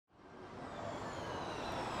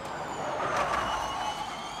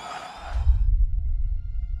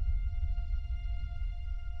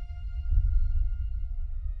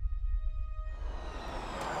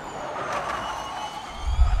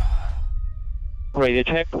Radio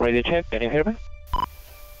check, can you hear me?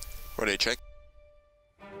 Radio check.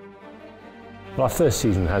 Well, our first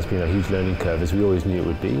season has been a huge learning curve, as we always knew it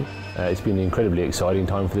would be. It's been an incredibly exciting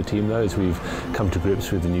time for the team though, as we've come to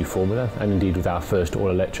grips with the new formula and indeed with our first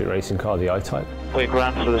all-electric racing car, the I-Type. Quick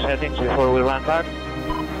run through the settings before we run back.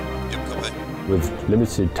 Yep, copy. With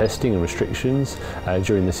limited testing and restrictions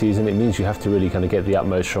during the season, it means you have to really kind of get the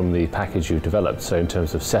utmost from the package you've developed. So in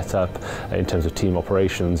terms of setup, in terms of team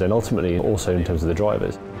operations, and ultimately also in terms of the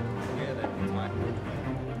drivers.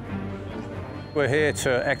 We're here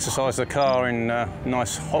to exercise the car in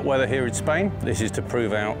nice hot weather here in Spain. This is to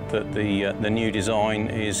prove out that the new design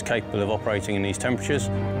is capable of operating in these temperatures.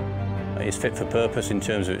 It's fit for purpose in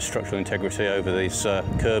terms of its structural integrity over these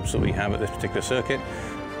curbs that we have at this particular circuit,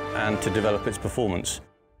 and to develop its performance.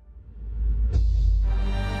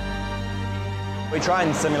 We try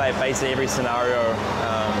and simulate basically every scenario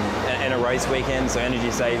in a race weekend, so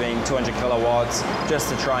energy saving, 200 kilowatts, just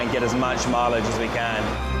to try and get as much mileage as we can.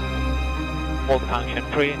 Hold function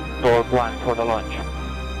 3, door 1 for the launch.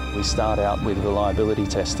 We start out with reliability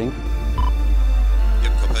testing.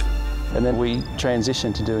 Yep, copy. And then we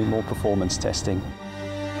transition to doing more performance testing.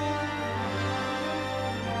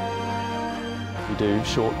 We do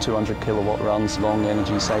short 200 kilowatt runs, long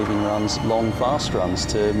energy saving runs, long fast runs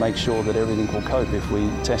to make sure that everything will cope if we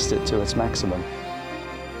test it to its maximum.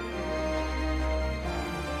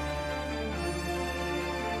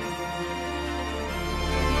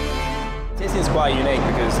 Testing is quite unique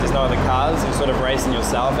because there's no other cars. You're sort of racing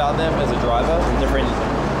yourself out there as a driver. In different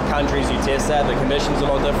countries you test at, the conditions are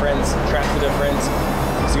a lot different, tracks are different.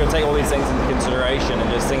 So you've got to take all these things into consideration and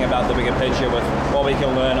just think about the bigger picture with what we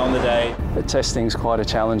can learn on the day. The testing's quite a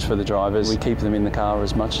challenge for the drivers. We keep them in the car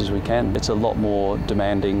as much as we can. It's a lot more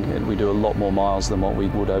demanding and we do a lot more miles than what we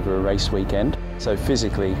would over a race weekend. So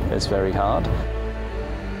physically it's very hard.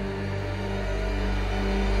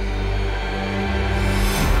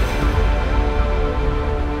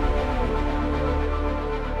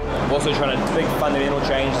 Also trying to big fundamental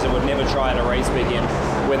changes that we'd never try in a race weekend,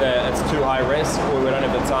 whether it's too high risk or we don't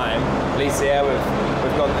have the time. At least there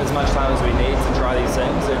we've got as much time as we need to try these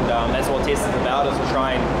things, and that's what test is about, is to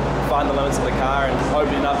try and find the limits of the car and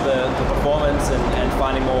opening up the performance and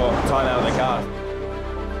finding more time out of the car.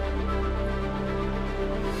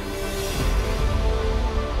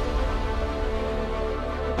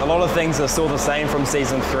 A lot of things are still the same from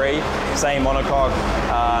season 3, same monocoque.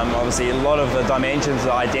 Obviously a lot of the dimensions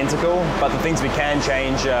are identical, but the things we can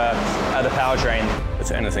change are the powertrain.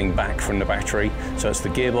 It's anything back from the battery, so it's the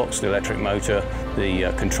gearbox, the electric motor,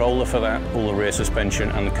 the controller for that, all the rear suspension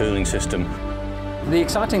and the cooling system. The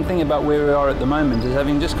exciting thing about where we are at the moment is,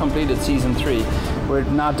 having just completed season 3,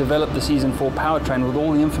 we've now developed the season 4 powertrain with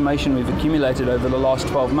all the information we've accumulated over the last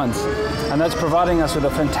 12 months. And that's providing us with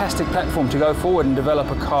a fantastic platform to go forward and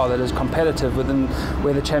develop a car that is competitive within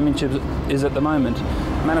where the championship is at the moment.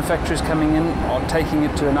 Manufacturers coming in are taking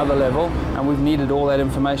it to another level, and we've needed all that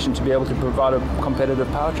information to be able to provide a competitive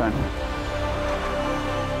powertrain.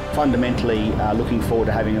 Fundamentally looking forward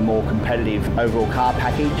to having a more competitive overall car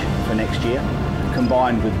package for next year,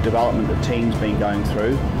 combined with development that team's been going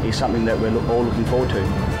through, is something that we're all looking forward to.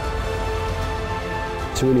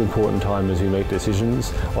 It's a really important time as we make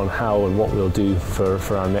decisions on how and what we'll do for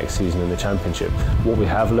our next season in the championship. What we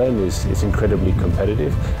have learned is it's incredibly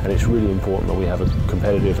competitive, and it's really important that we have a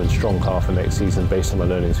competitive and strong car for next season based on the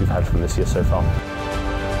learnings we've had from this year so far.